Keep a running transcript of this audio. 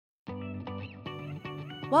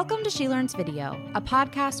Welcome to She Learns Video, a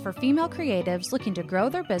podcast for female creatives looking to grow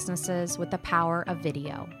their businesses with the power of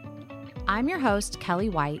video. I'm your host, Kelly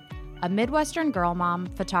White, a Midwestern girl mom,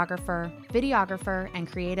 photographer, videographer, and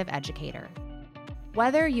creative educator.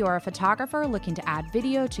 Whether you are a photographer looking to add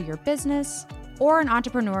video to your business or an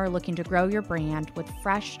entrepreneur looking to grow your brand with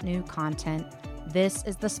fresh new content, this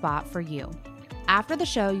is the spot for you. After the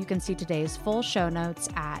show, you can see today's full show notes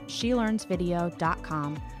at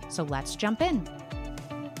shelearnsvideo.com. So let's jump in.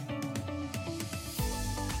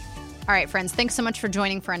 All right, friends, thanks so much for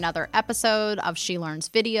joining for another episode of She Learns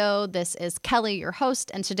Video. This is Kelly, your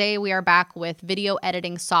host, and today we are back with video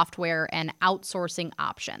editing software and outsourcing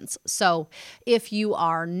options. So if you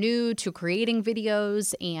are new to creating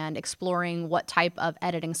videos and exploring what type of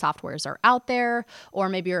editing softwares are out there, or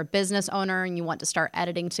maybe you're a business owner and you want to start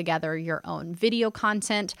editing together your own video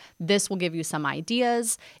content, this will give you some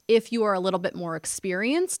ideas. If you are a little bit more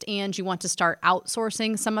experienced and you want to start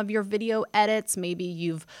outsourcing some of your video edits, maybe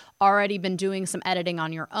you've already been doing some editing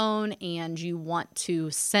on your own and you want to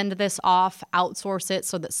send this off, outsource it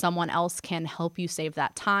so that someone else can help you save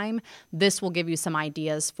that time, this will give you some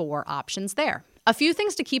ideas for options there. A few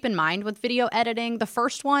things to keep in mind with video editing. The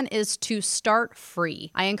first one is to start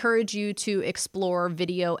free. I encourage you to explore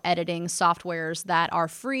video editing softwares that are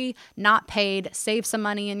free, not paid, save some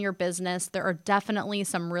money in your business. There are definitely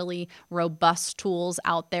some really robust tools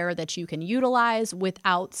out there that you can utilize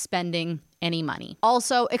without spending any money.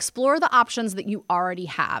 Also, explore the options that you already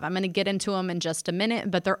have. I'm going to get into them in just a minute,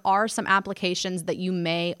 but there are some applications that you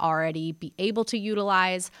may already be able to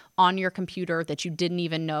utilize on your computer that you didn't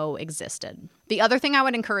even know existed. The other thing I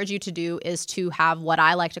would encourage you to do is to have what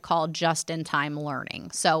I like to call just-in-time learning.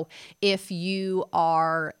 So if you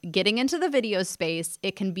are getting into the video space,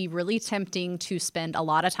 it can be really tempting to spend a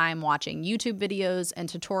lot of time watching YouTube videos and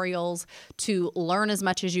tutorials to learn as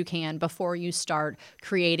much as you can before you start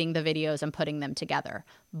creating the videos and putting them together.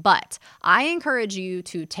 But I encourage you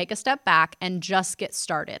to take a step back and just get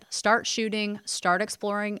started. Start shooting, start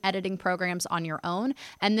exploring editing programs on your own.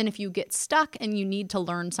 And then if you get stuck and you need to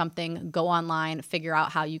learn something, go online, figure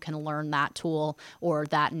out how you can learn that tool or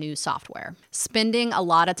that new software. Spending a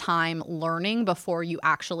lot of time learning before you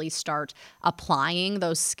actually start applying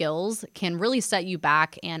those skills can really set you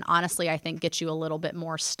back and honestly, I think get you a little bit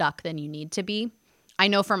more stuck than you need to be. I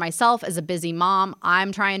know for myself as a busy mom,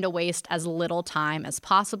 I'm trying to waste as little time as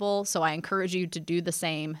possible. So I encourage you to do the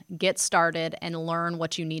same, get started, and learn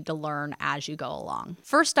what you need to learn as you go along.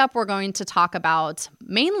 First up, we're going to talk about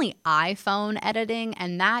mainly iPhone editing,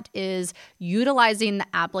 and that is utilizing the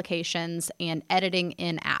applications and editing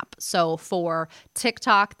in-app. So for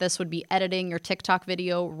TikTok, this would be editing your TikTok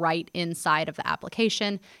video right inside of the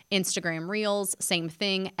application. Instagram Reels, same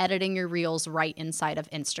thing, editing your Reels right inside of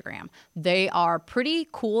Instagram. They are pretty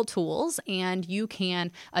cool tools and you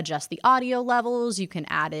can adjust the audio levels. You can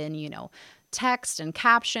add in, text and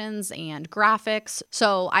captions and graphics.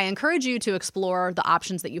 So I encourage you to explore the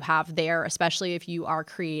options that you have there, especially if you are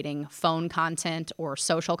creating phone content or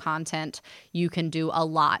social content. You can do a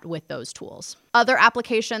lot with those tools. Other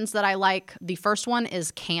applications that I like, the first one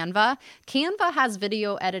is Canva. Canva has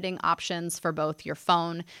video editing options for both your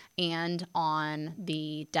phone and on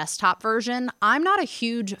the desktop version. I'm not a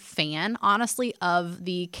huge fan, honestly, of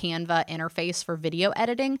the Canva interface for video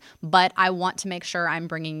editing, but I want to make sure I'm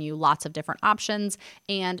bringing you lots of different options,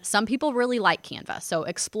 and some people really like Canva. So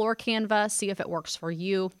explore Canva, see if it works for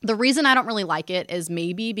you. The reason I don't really like it is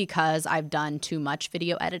maybe because I've done too much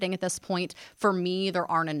video editing at this point. For me, there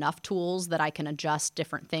aren't enough tools that I can adjust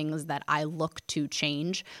different things that I look to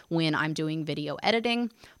change when I'm doing video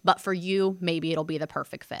editing. But for you, maybe it'll be the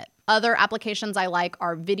perfect fit. Other applications I like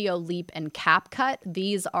are Video Leap and CapCut.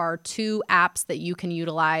 These are two apps that you can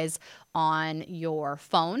utilize on your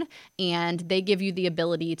phone, and they give you the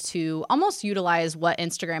ability to almost utilize what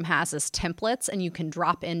Instagram has as templates, and you can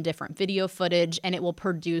drop in different video footage and it will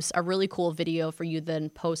produce a really cool video for you then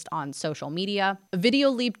post on social media. Video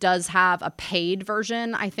Leap does have a paid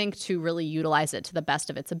version, I think, to really utilize it to the best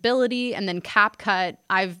of its ability, and then CapCut,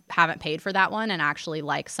 I haven't paid for that one and actually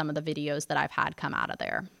like some of the videos that I've had come out of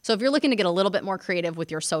there. So if you're looking to get a little bit more creative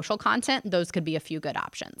with your social content, those could be a few good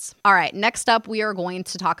options. All right, next up, we are going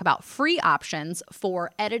to talk about free options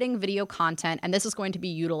for editing video content, and this is going to be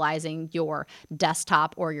utilizing your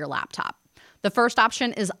desktop or your laptop. The first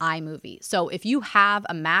option is iMovie. So if you have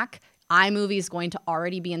a Mac, iMovie is going to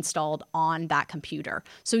already be installed on that computer.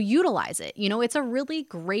 So utilize it. It's a really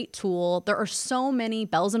great tool. There are so many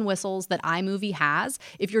bells and whistles that iMovie has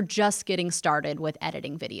if you're just getting started with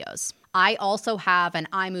editing videos. I also have an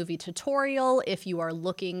iMovie tutorial if you are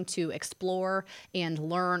looking to explore and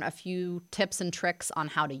learn a few tips and tricks on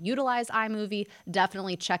how to utilize iMovie.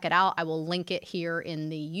 Definitely check it out. I will link it here in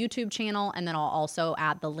the YouTube channel, and then I'll also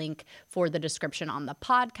add the link for the description on the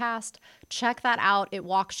podcast. Check that out. It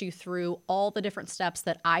walks you through all the different steps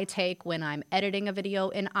that I take when I'm editing a video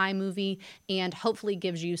in iMovie, and hopefully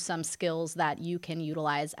gives you some skills that you can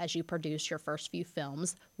utilize as you produce your first few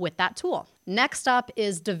films with that tool. Next up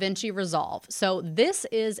is DaVinci Resolve. So this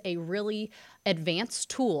is a really advanced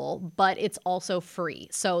tool, but it's also free.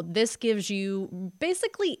 So this gives you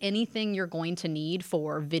basically anything you're going to need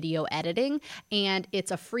for video editing, and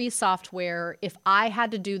it's a free software. If I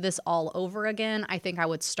had to do this all over again, I think I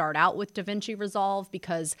would start out with DaVinci Resolve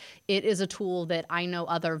because it is a tool that I know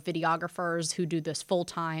other videographers who do this full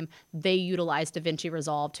time, they utilize DaVinci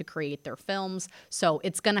Resolve to create their films. So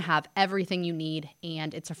it's going to have everything you need,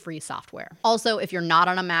 and it's a free software. Also, if you're not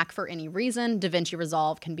on a Mac for any reason, DaVinci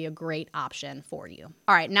Resolve can be a great option for you.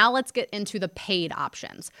 All right, now let's get into the paid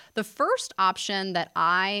options. The first option that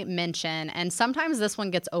I mention, and sometimes this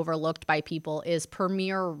one gets overlooked by people, is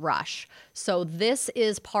Premiere Rush. So this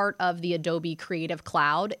is part of the Adobe Creative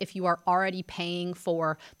Cloud. If you are already paying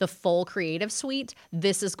for the full Creative Suite,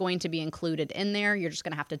 this is going to be included in there. You're just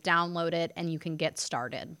going to have to download it and you can get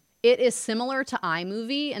started. It is similar to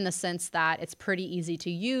iMovie in the sense that it's pretty easy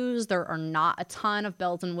to use. There are not a ton of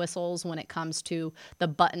bells and whistles when it comes to the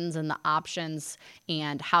buttons and the options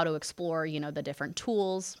and how to explore, the different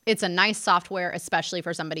tools. It's a nice software, especially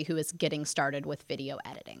for somebody who is getting started with video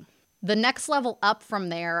editing. The next level up from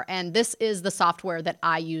there, and this is the software that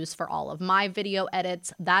I use for all of my video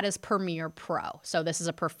edits, that is Premiere Pro. So this is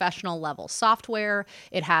a professional level software.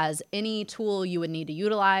 It has any tool you would need to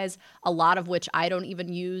utilize, a lot of which I don't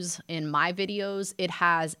even use in my videos. It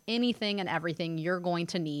has anything and everything you're going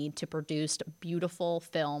to need to produce beautiful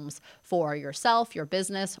films for yourself, your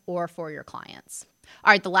business, or for your clients.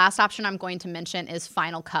 All right, the last option I'm going to mention is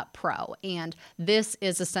Final Cut Pro, and this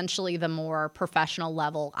is essentially the more professional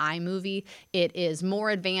level iMovie. It is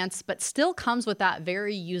more advanced, but still comes with that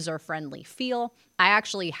very user-friendly feel. I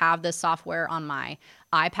actually have this software on my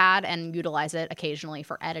iPad and utilize it occasionally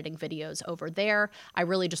for editing videos over there. I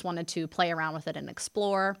really just wanted to play around with it and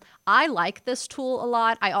explore. I like this tool a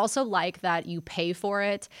lot. I also like that you pay for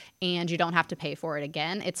it and you don't have to pay for it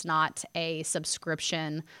again. It's not a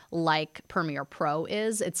subscription like Premiere Pro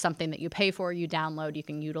is. It's something that you pay for, you download, you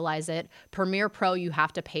can utilize it. Premiere Pro, you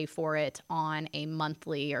have to pay for it on a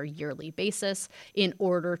monthly or yearly basis in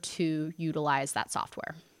order to utilize that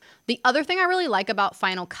software. The other thing I really like about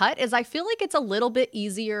Final Cut is I feel like it's a little bit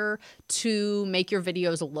easier to make your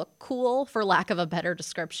videos look cool, for lack of a better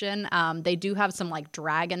description. They do have some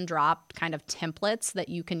drag and drop kind of templates that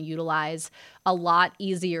you can utilize a lot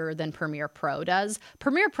easier than Premiere Pro does.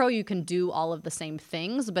 Premiere Pro, you can do all of the same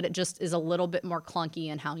things, but it just is a little bit more clunky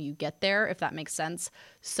in how you get there, if that makes sense.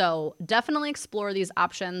 So definitely explore these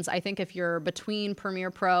options. I think if you're between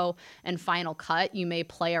Premiere Pro and Final Cut, you may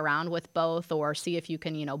play around with both or see if you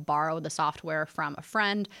can, borrow the software from a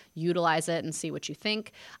friend, utilize it and see what you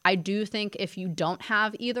think. I do think if you don't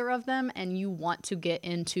have either of them and you want to get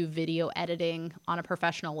into video editing on a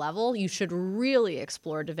professional level, you should really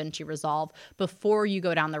explore DaVinci Resolve before you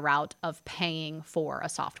go down the route of paying for a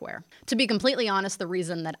software. To be completely honest, the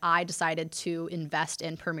reason that I decided to invest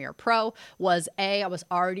in Premiere Pro was I was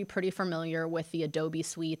already pretty familiar with the Adobe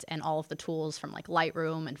suite and all of the tools from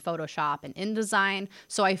Lightroom and Photoshop and InDesign.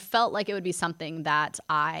 So I felt like it would be something that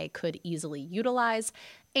I could easily utilize.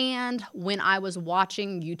 And when I was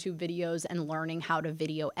watching YouTube videos and learning how to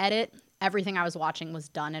video edit, everything I was watching was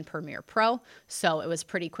done in Premiere Pro, so it was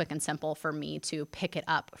pretty quick and simple for me to pick it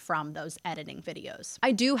up from those editing videos.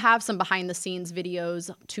 I do have some behind the scenes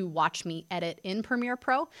videos to watch me edit in Premiere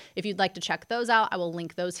Pro. If you'd like to check those out, I will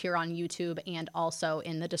link those here on YouTube and also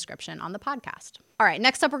in the description on the podcast. All right,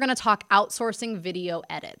 next up, we're going to talk outsourcing video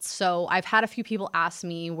edits. So I've had a few people ask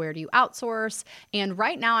me, where do you outsource? And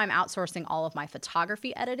right now I'm outsourcing all of my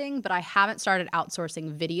photography editing, but I haven't started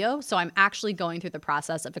outsourcing video. So I'm actually going through the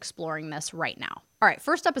process of exploring this right now. All right,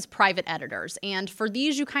 first up is private editors. And for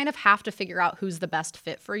these, you kind of have to figure out who's the best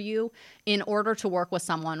fit for you. In order to work with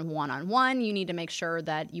someone one-on-one, you need to make sure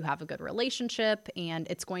that you have a good relationship and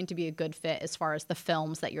it's going to be a good fit as far as the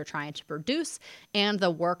films that you're trying to produce and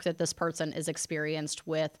the work that this person is experiencing experienced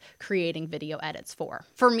with creating video edits for.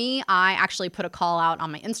 For me, I actually put a call out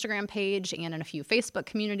on my Instagram page and in a few Facebook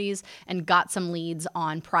communities and got some leads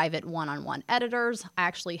on private one-on-one editors. I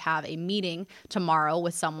actually have a meeting tomorrow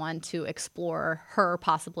with someone to explore her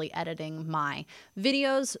possibly editing my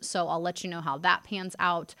videos, so I'll let you know how that pans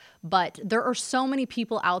out. But there are so many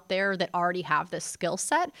people out there that already have this skill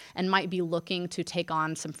set and might be looking to take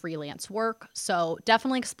on some freelance work. So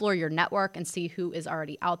definitely explore your network and see who is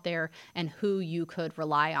already out there and who you could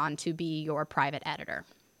rely on to be your private editor.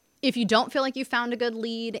 If you don't feel like you found a good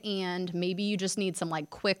lead and maybe you just need some like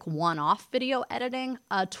quick one-off video editing,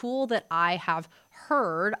 a tool that I have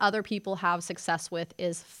heard other people have success with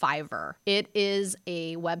is Fiverr. It is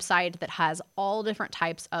a website that has all different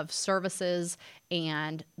types of services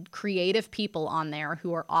and creative people on there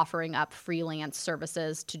who are offering up freelance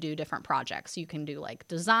services to do different projects. You can do like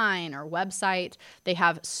design or website. They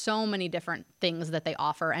have so many different things that they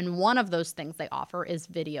offer, and one of those things they offer is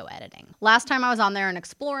video editing. Last time I was on there and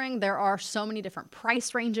exploring, there are so many different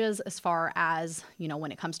price ranges as far as,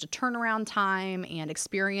 when it comes to turnaround time and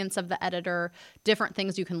experience of the editor, different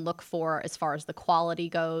things you can look for as far as the quality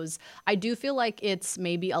goes. I do feel like it's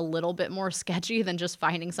maybe a little bit more sketchy than just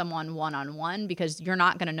finding someone one-on-one, because you're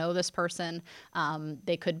not going to know this person.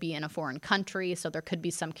 They could be in a foreign country, so there could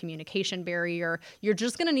be some communication barrier. You're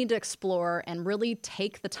just going to need to explore and really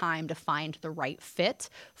take the time to find the right fit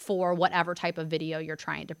for whatever type of video you're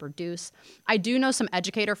trying to produce. I do know some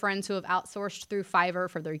educator friends who have outsourced through Fiverr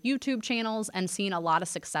for their YouTube channels and seen a lot of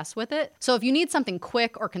success with it. So if you need something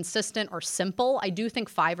quick or consistent or simple, I do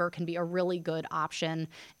think Fiverr can be a really good option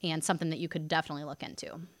and something that you could definitely look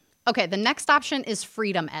into. Okay, the next option is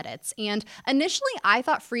Freedom Edits. And initially, I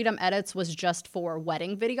thought Freedom Edits was just for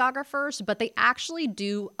wedding videographers, but they actually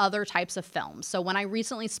do other types of films. So when I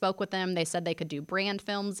recently spoke with them, they said they could do brand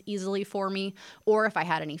films easily for me, or if I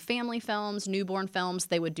had any family films, newborn films,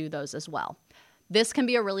 they would do those as well. This can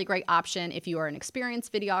be a really great option if you are an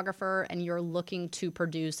experienced videographer and you're looking to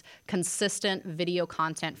produce consistent video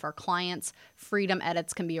content for clients. Freedom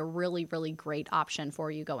Edits can be a really, really great option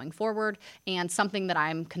for you going forward, and something that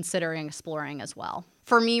I'm considering exploring as well.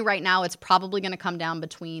 For me right now, it's probably going to come down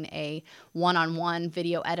between a one-on-one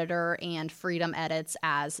video editor and Freedom Edits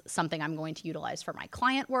as something I'm going to utilize for my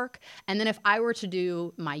client work. And then if I were to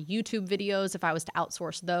do my YouTube videos, if I was to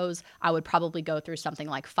outsource those, I would probably go through something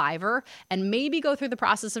like Fiverr and maybe go through the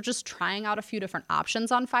process of just trying out a few different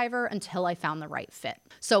options on Fiverr until I found the right fit.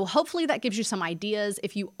 So hopefully that gives you some ideas.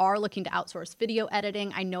 If you are looking to outsource video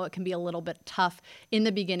editing, I know it can be a little bit tough in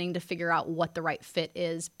the beginning to figure out what the right fit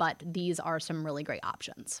is, but these are some really great options.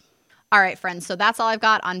 All right, friends, so that's all I've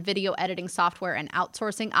got on video editing software and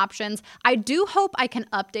outsourcing options. I do hope I can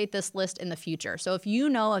update this list in the future. So if you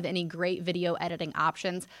know of any great video editing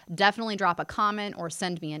options, definitely drop a comment or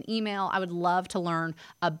send me an email. I would love to learn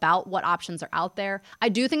about what options are out there. I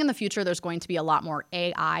do think in the future there's going to be a lot more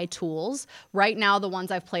AI tools. Right now, the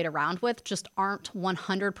ones I've played around with just aren't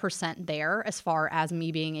 100% there as far as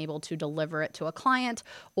me being able to deliver it to a client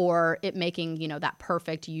or it making, that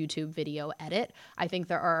perfect YouTube video edit. I think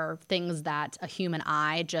there are things that a human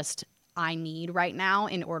eye I need right now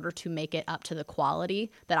in order to make it up to the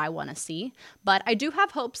quality that I want to see. But I do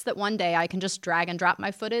have hopes that one day I can just drag and drop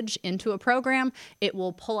my footage into a program. It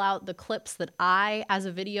will pull out the clips that I, as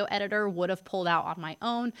a video editor, would have pulled out on my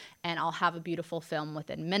own, and I'll have a beautiful film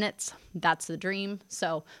within minutes. That's the dream.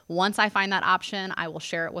 So once I find that option, I will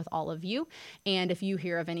share it with all of you. And if you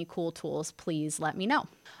hear of any cool tools, please let me know.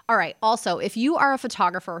 All right. Also, if you are a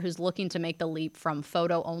photographer who's looking to make the leap from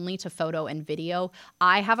photo only to photo and video,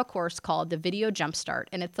 I have a course called the Video Jumpstart,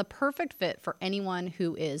 and it's a perfect fit for anyone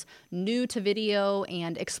who is new to video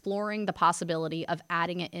and exploring the possibility of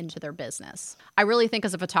adding it into their business. I really think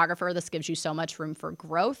as a photographer, this gives you so much room for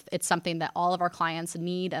growth. It's something that all of our clients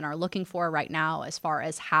need and are looking for right now as far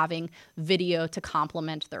as having video to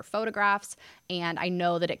complement their photographs, and I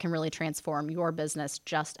know that it can really transform your business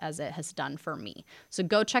just as it has done for me. So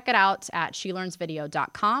go check it out at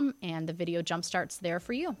shelearnsvideo.com, and the Video Jumpstart's there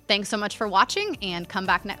for you. Thanks so much for watching, and come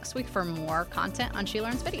back next week for more content on She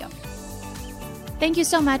Learns Video. Thank you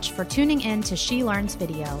so much for tuning in to She Learns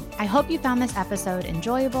Video. I hope you found this episode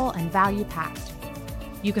enjoyable and value-packed.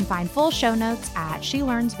 You can find full show notes at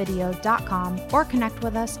shelearnsvideo.com or connect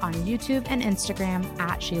with us on YouTube and Instagram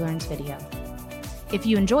at She Learns Video. If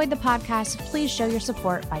you enjoyed the podcast, please show your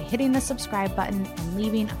support by hitting the subscribe button and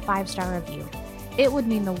leaving a 5-star review. It would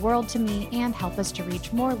mean the world to me and help us to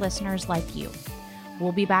reach more listeners like you.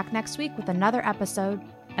 We'll be back next week with another episode.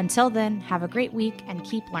 Until then, have a great week and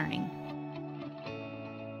keep learning.